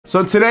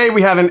So today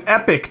we have an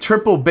epic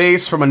triple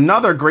base from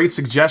another great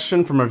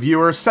suggestion from a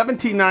viewer,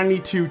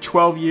 1792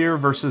 12-year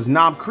versus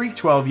Knob Creek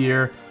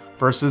 12-year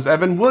versus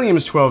Evan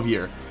Williams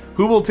 12-year.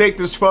 Who will take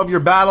this 12-year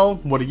battle?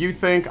 What do you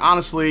think?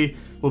 Honestly,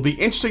 it will be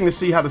interesting to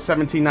see how the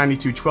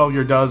 1792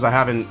 12-year does. I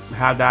haven't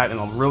had that in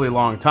a really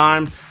long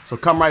time. So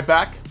come right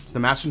back to the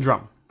Mash and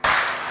Drum.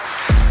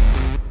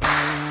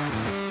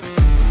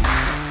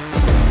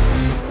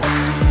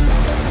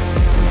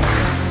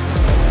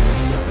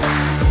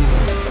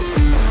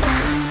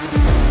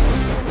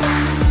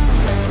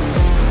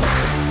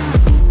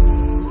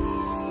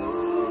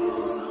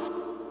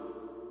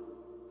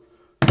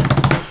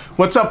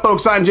 What's up,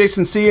 folks? I'm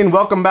Jason C, and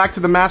welcome back to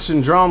the Mash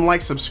and Drum.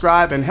 Like,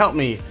 subscribe, and help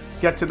me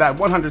get to that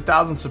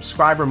 100,000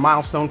 subscriber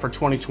milestone for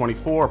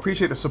 2024.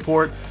 Appreciate the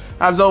support.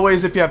 As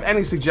always, if you have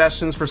any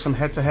suggestions for some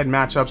head-to-head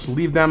matchups,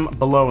 leave them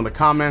below in the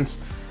comments.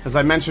 As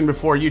I mentioned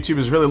before, YouTube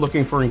is really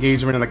looking for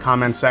engagement in the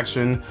comment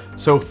section,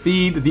 so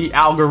feed the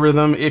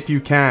algorithm if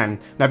you can.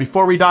 Now,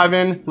 before we dive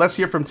in, let's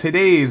hear from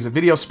today's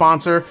video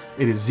sponsor.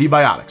 It is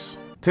ZBiotics.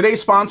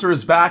 Today's sponsor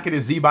is back. It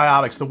is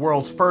ZBiotics, the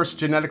world's first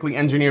genetically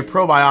engineered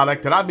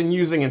probiotic that I've been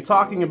using and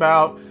talking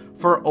about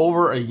for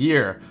over a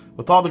year.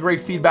 With all the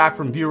great feedback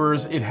from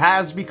viewers, it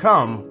has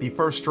become the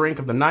first drink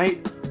of the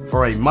night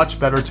for a much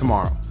better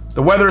tomorrow.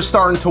 The weather is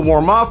starting to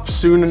warm up.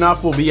 Soon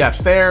enough, we'll be at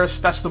fairs,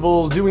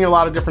 festivals, doing a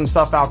lot of different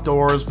stuff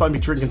outdoors, probably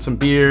drinking some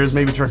beers,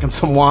 maybe drinking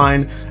some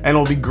wine, and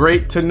it'll be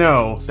great to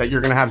know that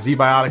you're gonna have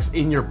ZBiotics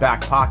in your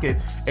back pocket.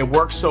 It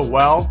works so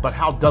well, but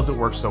how does it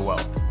work so well?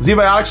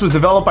 ZBiotics was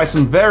developed by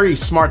some very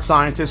smart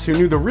scientists who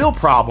knew the real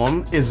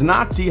problem is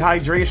not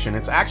dehydration.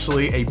 It's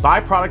actually a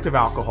byproduct of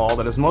alcohol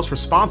that is most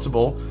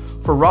responsible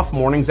for rough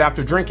mornings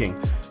after drinking.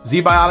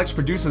 ZBiotics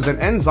produces an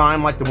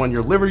enzyme like the one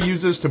your liver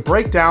uses to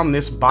break down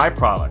this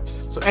byproduct.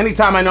 So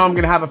anytime I know I'm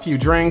gonna have a few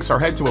drinks or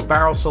head to a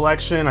barrel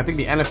selection, I think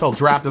the NFL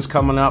draft is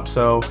coming up,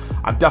 so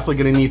I'm definitely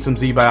gonna need some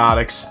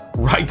ZBiotics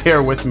right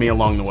there with me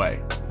along the way.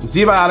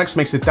 ZBiotics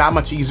makes it that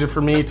much easier for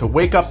me to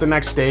wake up the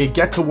next day,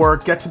 get to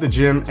work, get to the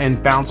gym,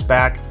 and bounce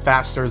back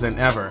faster than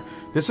ever.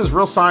 This is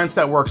real science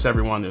that works,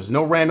 everyone. There's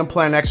no random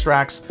plant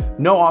extracts,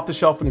 no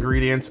off-the-shelf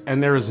ingredients,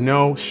 and there is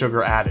no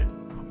sugar added.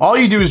 All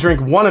you do is drink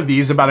one of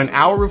these about an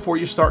hour before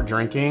you start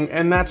drinking,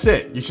 and that's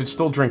it. You should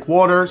still drink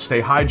water,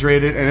 stay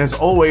hydrated, and as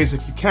always,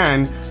 if you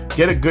can,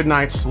 get a good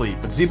night's sleep.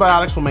 But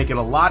ZBiotics will make it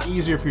a lot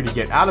easier for you to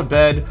get out of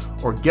bed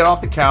or get off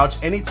the couch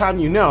anytime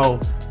you know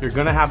you're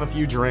gonna have a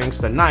few drinks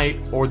the night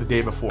or the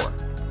day before.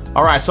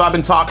 All right, so I've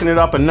been talking it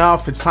up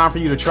enough. It's time for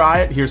you to try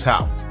it. Here's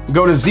how.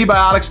 Go to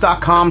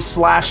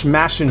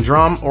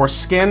zbiotics.com/mashanddrum or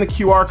scan the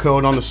QR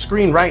code on the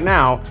screen right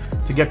now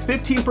to get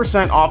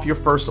 15% off your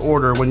first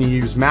order when you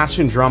use Mash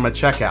and Drum at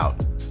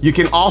checkout. You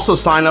can also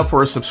sign up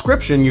for a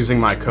subscription using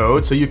my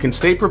code so you can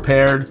stay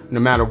prepared no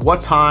matter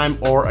what time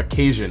or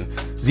occasion.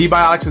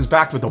 ZBiotics is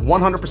backed with a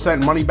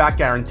 100% money-back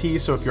guarantee,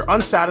 so if you're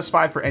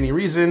unsatisfied for any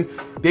reason,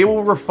 they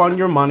will refund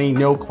your money,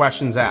 no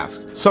questions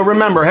asked. So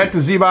remember, head to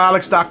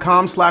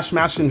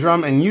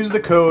zbiotics.com/mashanddrum and use the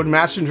code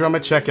mashanddrum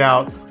at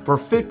checkout for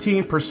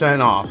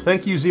 15% off.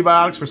 Thank you,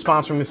 ZBiotics, for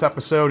sponsoring this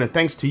episode, and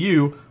thanks to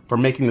you for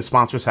making the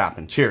sponsors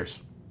happen. Cheers.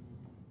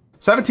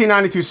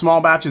 1792 Small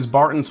Batch is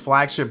Barton's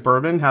flagship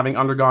bourbon, having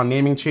undergone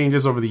naming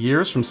changes over the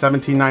years from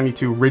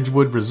 1792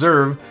 Ridgewood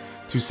Reserve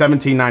to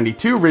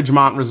 1792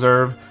 Ridgemont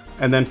Reserve,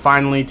 and then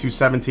finally to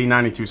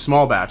 1792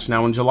 Small Batch.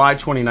 Now in July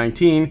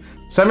 2019,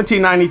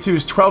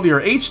 1792's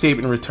 12-year age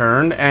statement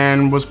returned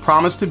and was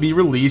promised to be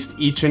released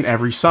each and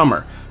every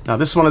summer. Now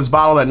this one is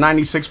bottled at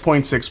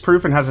 96.6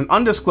 proof and has an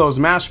undisclosed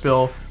mash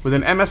bill with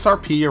an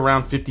MSRP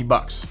around 50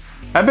 bucks.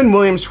 Evan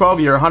Williams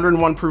 12-year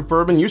 101 proof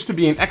bourbon used to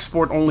be an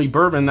export-only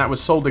bourbon that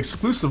was sold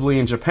exclusively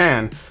in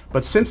Japan,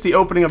 but since the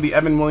opening of the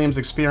Evan Williams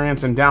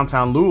Experience in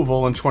downtown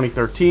Louisville in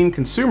 2013,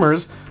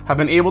 consumers have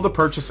been able to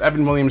purchase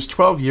Evan Williams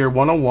 12-year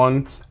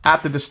 101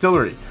 at the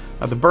distillery.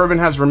 Now, the bourbon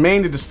has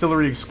remained a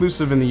distillery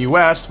exclusive in the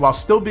US while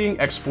still being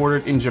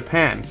exported in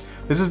Japan.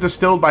 This is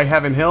distilled by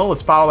Heaven Hill.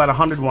 It's bottled at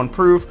 101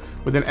 proof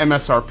with an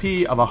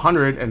MSRP of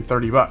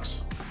 130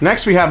 bucks.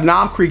 Next, we have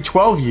Knob Creek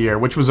 12-year,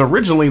 which was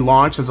originally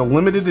launched as a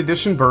limited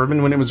edition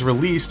bourbon when it was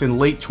released in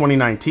late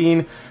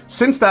 2019.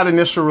 Since that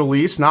initial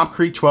release, Knob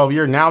Creek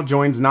 12-year now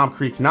joins Knob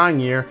Creek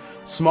 9-year,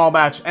 small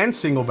batch and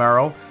single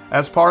barrel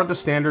as part of the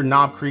standard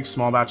Knob Creek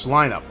small batch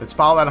lineup. It's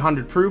bottled at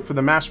 100 proof with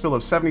a mash bill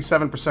of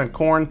 77%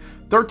 corn,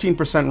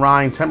 13%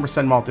 rye, and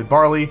 10% malted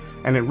barley,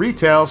 and it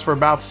retails for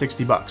about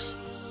 60 bucks.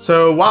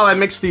 So while I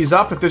mix these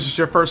up, if this is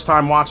your first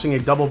time watching a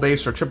double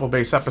bass or triple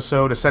bass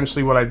episode,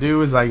 essentially what I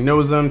do is I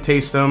nose them,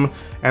 taste them,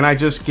 and I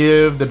just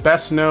give the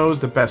best nose,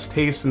 the best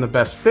taste, and the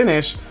best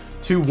finish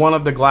to one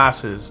of the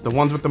glasses. The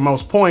ones with the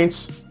most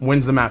points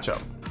wins the matchup.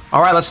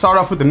 All right, let's start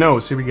off with the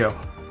nose. Here we go.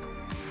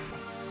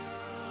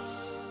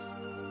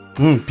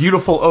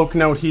 Beautiful oak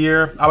note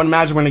here. I would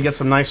imagine we're gonna get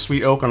some nice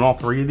sweet oak on all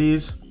three of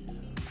these.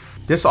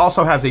 This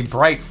also has a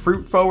bright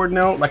fruit forward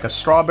note, like a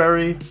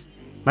strawberry.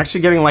 I'm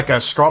actually getting like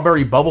a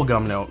strawberry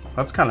bubblegum note.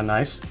 That's kind of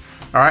nice.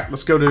 All right,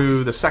 let's go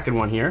to the second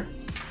one here.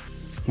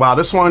 Wow,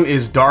 this one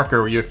is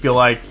darker. You feel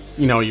like,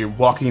 you know, you're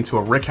walking into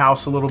a rick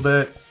house a little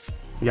bit.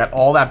 You got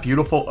all that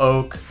beautiful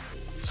oak.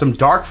 Some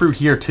dark fruit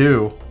here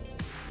too.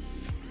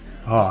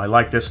 Oh, I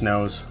like this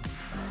nose.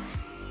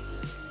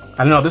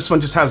 I don't know, this one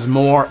just has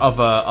more of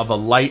a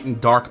light and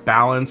dark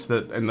balance,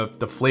 and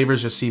the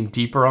flavors just seem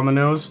deeper on the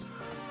nose.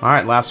 All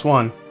right, last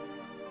one.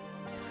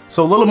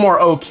 So a little more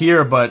oak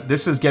here, but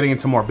this is getting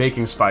into more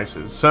baking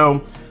spices.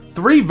 So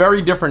 3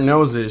 very different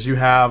noses. You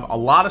have a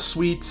lot of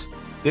sweets.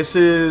 This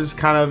is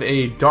kind of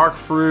a dark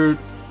fruit,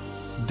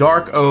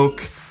 dark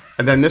oak,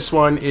 and then this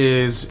one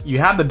is, you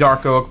have the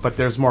dark oak, but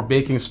there's more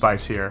baking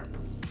spice here.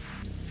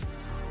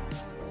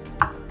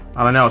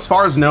 I don't know, as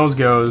far as nose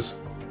goes,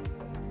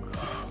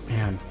 oh,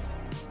 man.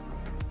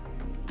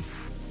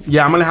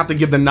 Yeah, I'm gonna have to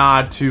give the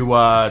nod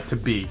to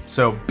B.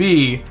 So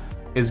B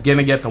is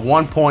gonna get the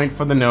 1 point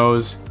for the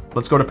nose.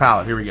 Let's go to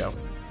palate, here we go.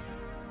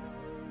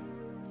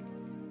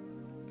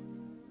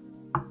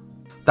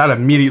 That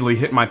immediately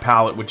hit my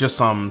palate with just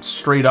some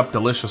straight up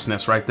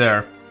deliciousness right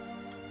there.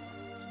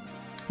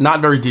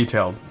 Not very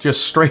detailed,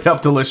 just straight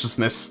up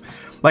deliciousness.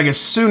 Like as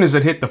soon as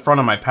it hit the front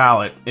of my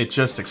palate, it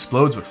just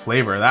explodes with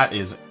flavor. That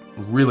is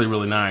really,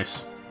 really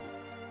nice.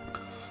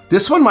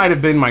 This one might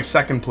have been my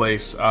second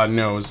place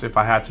nose if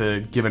I had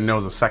to give a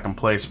nose a second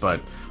place, but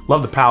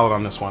love the palate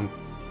on this one.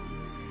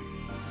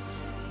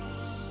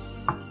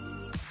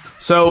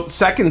 So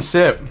second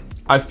sip,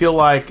 I feel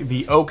like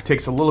the oak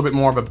takes a little bit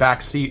more of a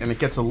back seat and it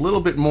gets a little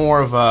bit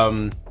more of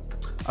an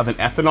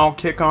ethanol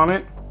kick on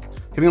it.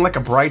 Hitting like a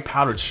bright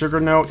powdered sugar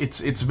note.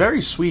 It's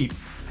very sweet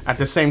at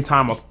the same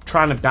time of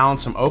trying to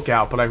balance some oak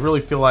out, but I really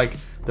feel like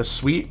the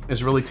sweet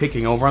is really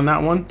taking over on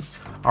that one.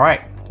 All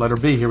right, letter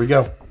B, here we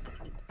go.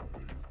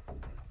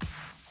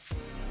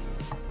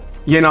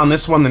 Yeah, and on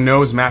this one, the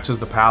nose matches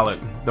the palate.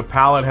 The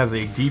palate has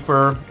a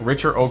deeper,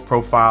 richer oak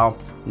profile,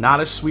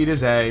 not as sweet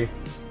as A.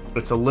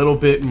 It's a little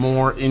bit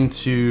more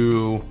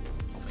into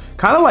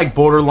kind of like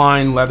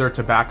borderline leather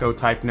tobacco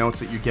type notes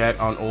that you get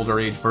on older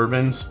age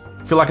bourbons.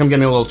 I feel like I'm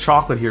getting a little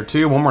chocolate here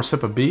too. One more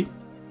sip of B.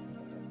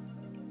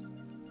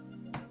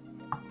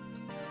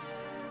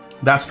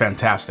 That's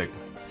fantastic.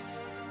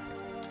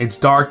 It's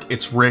dark,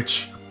 it's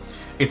rich.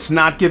 It's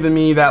not giving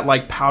me that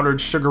like powdered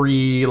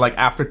sugary like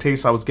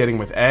aftertaste I was getting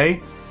with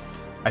A.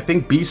 I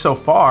think B so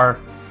far,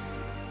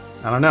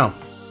 I don't know.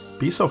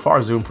 B so far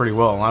is doing pretty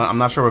well. I'm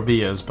not sure what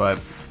B is, but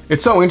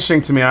it's so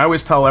interesting to me. I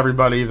always tell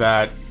everybody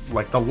that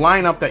like the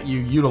lineup that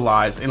you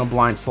utilize in a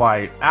blind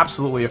flight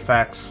absolutely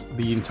affects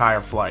the entire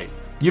flight.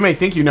 You may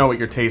think you know what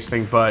you're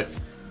tasting, but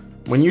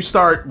when you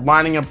start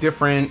lining up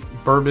different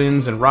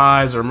bourbons and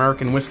ryes or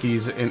American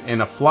whiskeys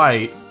in a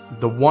flight,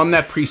 the one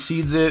that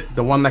precedes it,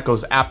 the one that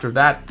goes after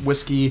that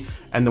whiskey,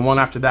 and the one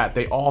after that,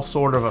 they all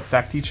sort of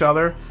affect each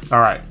other.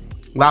 All right,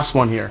 last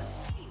one here.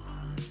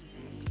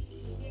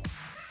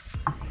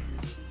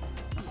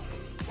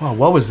 Whoa,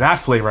 what was that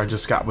flavor I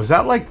just got? Was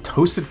that like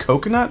toasted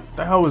coconut? What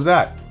the hell was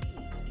that?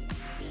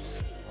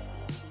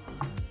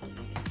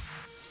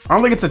 I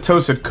don't think it's a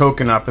toasted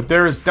coconut, but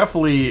there is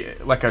definitely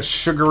like a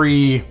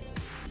sugary,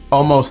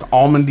 almost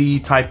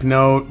almondy type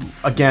note.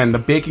 Again, the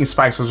baking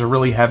spices are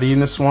really heavy in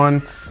this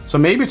one. So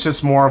maybe it's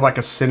just more of like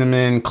a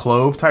cinnamon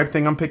clove type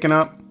thing I'm picking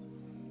up.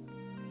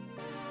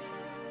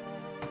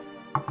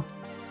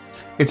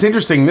 It's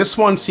interesting, this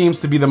one seems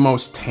to be the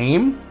most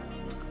tame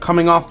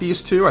coming off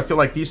these two. I feel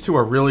like these two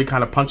are really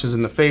kind of punches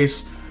in the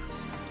face.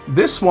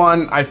 This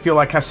one I feel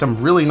like has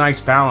some really nice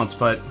balance,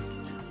 but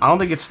I don't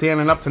think it's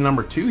standing up to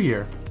number 2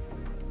 here.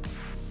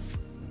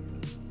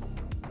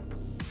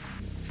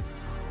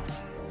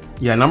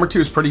 Yeah, number 2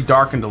 is pretty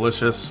dark and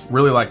delicious.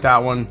 Really like that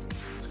one.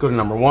 Let's go to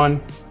number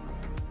 1.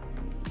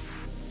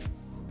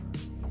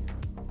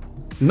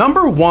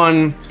 Number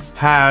 1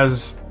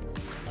 has,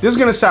 this is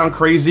gonna sound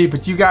crazy,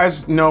 but you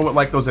guys know what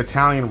like those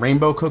Italian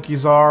rainbow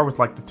cookies are with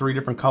like the 3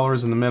 different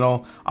colors in the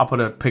middle? I'll put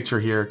a picture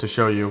here to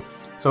show you.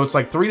 So it's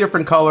like 3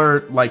 different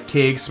color like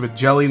cakes with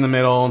jelly in the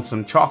middle and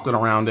some chocolate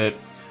around it.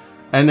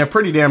 And they're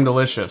pretty damn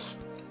delicious.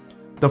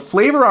 The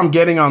flavor I'm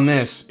getting on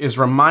this is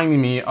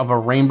reminding me of a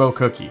rainbow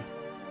cookie.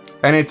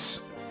 And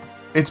it's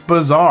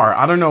bizarre.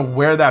 I don't know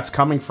where that's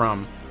coming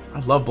from. I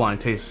love blind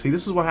taste. See,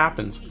 this is what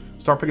happens.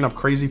 Start picking up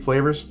crazy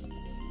flavors.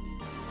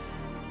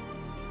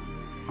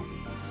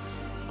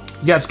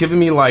 Yeah, it's giving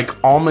me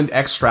like almond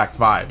extract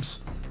vibes,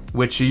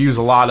 which you use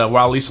a lot of,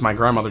 well, at least my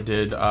grandmother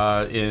did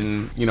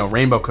in, you know,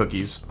 rainbow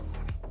cookies.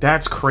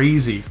 That's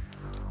crazy.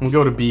 We'll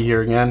go to B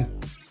here again.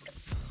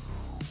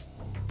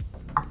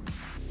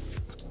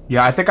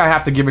 Yeah, I think I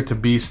have to give it to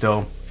B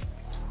still.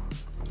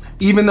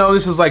 Even though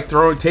this is like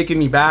taking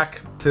me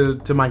back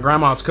to my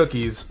grandma's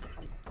cookies,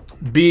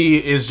 B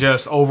is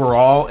just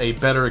overall a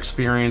better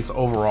experience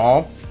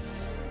overall.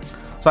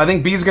 So I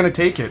think B is gonna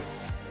take it.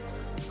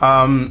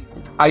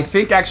 I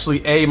think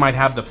actually A might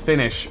have the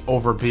finish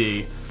over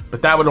B,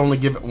 but that would only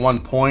give it 1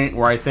 point,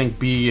 where I think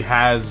B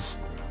has,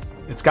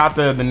 it's got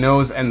the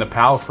nose and the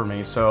palate for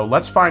me. So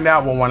let's find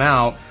out what went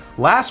out.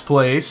 Last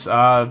place,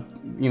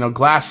 you know,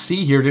 Glass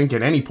C here didn't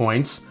get any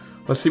points.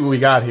 Let's see what we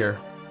got here.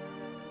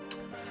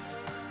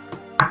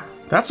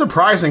 That's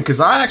surprising, because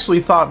I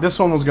actually thought this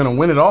one was gonna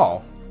win it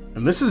all.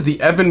 And this is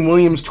the Evan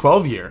Williams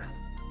 12 year.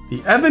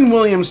 The Evan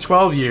Williams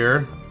 12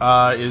 year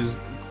is,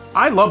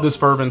 I love this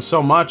bourbon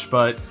so much,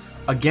 but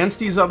against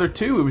these other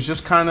two, it was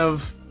just kind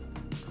of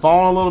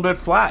falling a little bit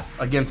flat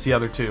against the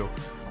other two.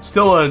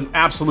 Still an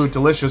absolute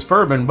delicious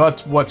bourbon,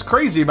 but what's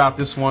crazy about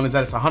this one is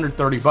that it's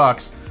 130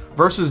 bucks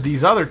versus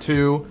these other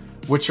two,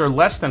 which are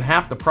less than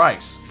half the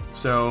price.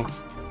 So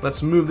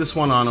let's move this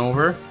one on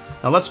over.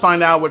 Now let's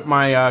find out what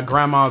my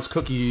grandma's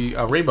cookie,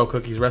 rainbow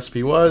cookies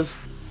recipe was.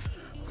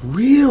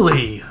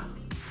 Really?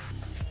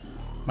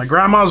 My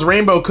grandma's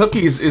rainbow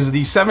cookies is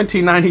the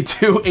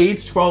 1792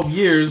 aged 12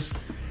 years,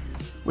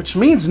 which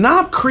means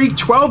Knob Creek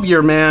 12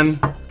 year, man.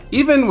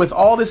 Even with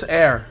all this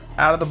air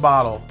out of the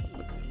bottle,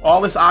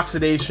 all this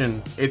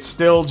oxidation, it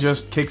still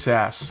just kicks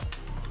ass.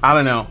 I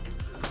don't know.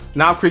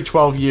 Knob Creek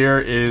 12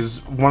 year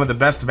is one of the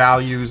best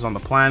values on the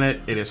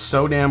planet. It is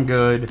so damn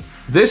good.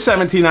 This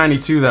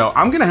 1792 though,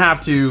 I'm gonna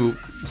have to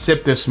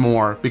sip this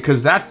more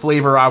because that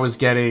flavor I was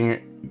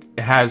getting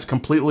has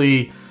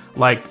completely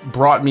like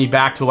brought me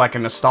back to like a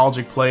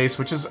nostalgic place,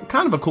 which is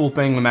kind of a cool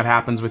thing when that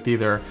happens with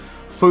either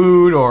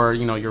food or,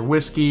 you know, your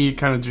whiskey. It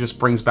kind of just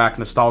brings back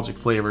nostalgic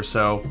flavor.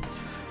 So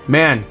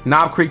man,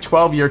 Knob Creek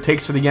 12 year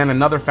takes it again.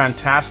 Another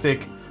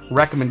fantastic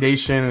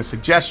recommendation and a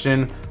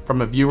suggestion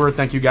from a viewer.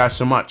 Thank you guys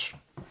so much.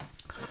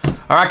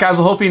 All right, guys,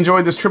 I hope you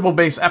enjoyed this triple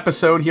bass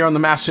episode here on the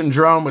Master and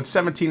Drum with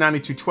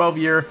 1792 12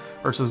 year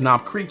versus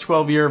Knob Creek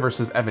 12 year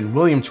versus Evan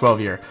Williams 12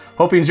 year.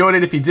 Hope you enjoyed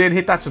it. If you did,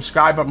 hit that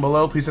subscribe button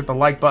below. Please hit the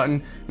like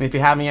button. And if you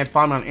haven't yet,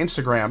 follow me on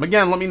Instagram.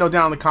 Again, let me know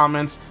down in the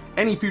comments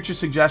any future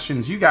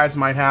suggestions you guys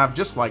might have,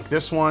 just like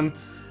this one.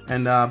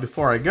 And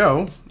before I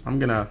go, I'm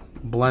going to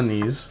blend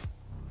these.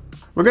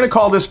 We're going to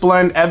call this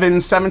blend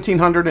Evan's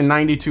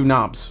 1792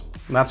 knobs.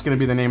 And that's going to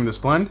be the name of this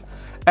blend.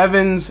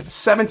 Evan's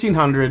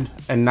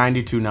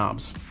 1792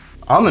 knobs.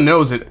 On the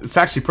nose, it's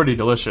actually pretty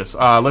delicious.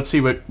 Let's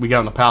see what we got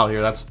on the palate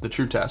here. That's the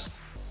true test.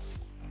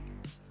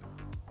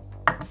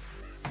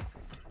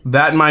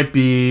 That might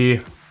be,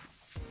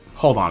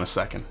 hold on a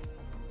second.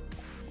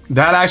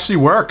 That actually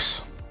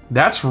works.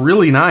 That's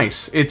really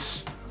nice.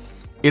 It's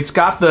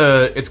got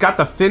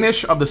the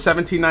finish of the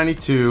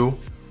 1792,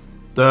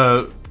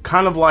 the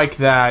kind of like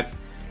that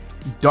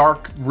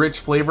dark, rich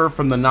flavor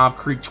from the Knob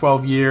Creek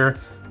 12 year,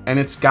 and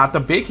it's got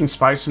the baking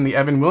spice from the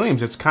Evan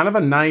Williams. It's kind of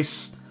a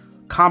nice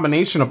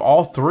combination of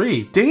all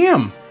three.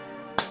 Damn.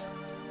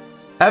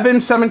 Evan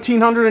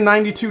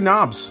 1792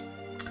 knobs.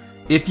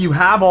 If you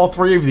have all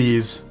three of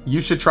these,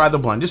 you should try the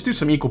blend. Just do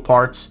some equal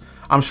parts.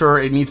 I'm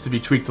sure it needs to be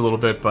tweaked a little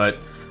bit, but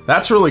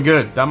that's really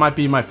good. That might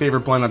be my favorite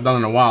blend I've done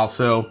in a while.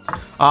 So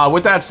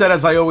with that said,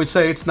 as I always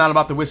say, it's not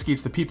about the whiskey,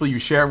 it's the people you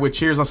share it with.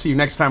 Cheers. I'll see you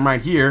next time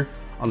right here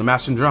on the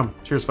Master and Drum.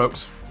 Cheers,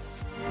 folks.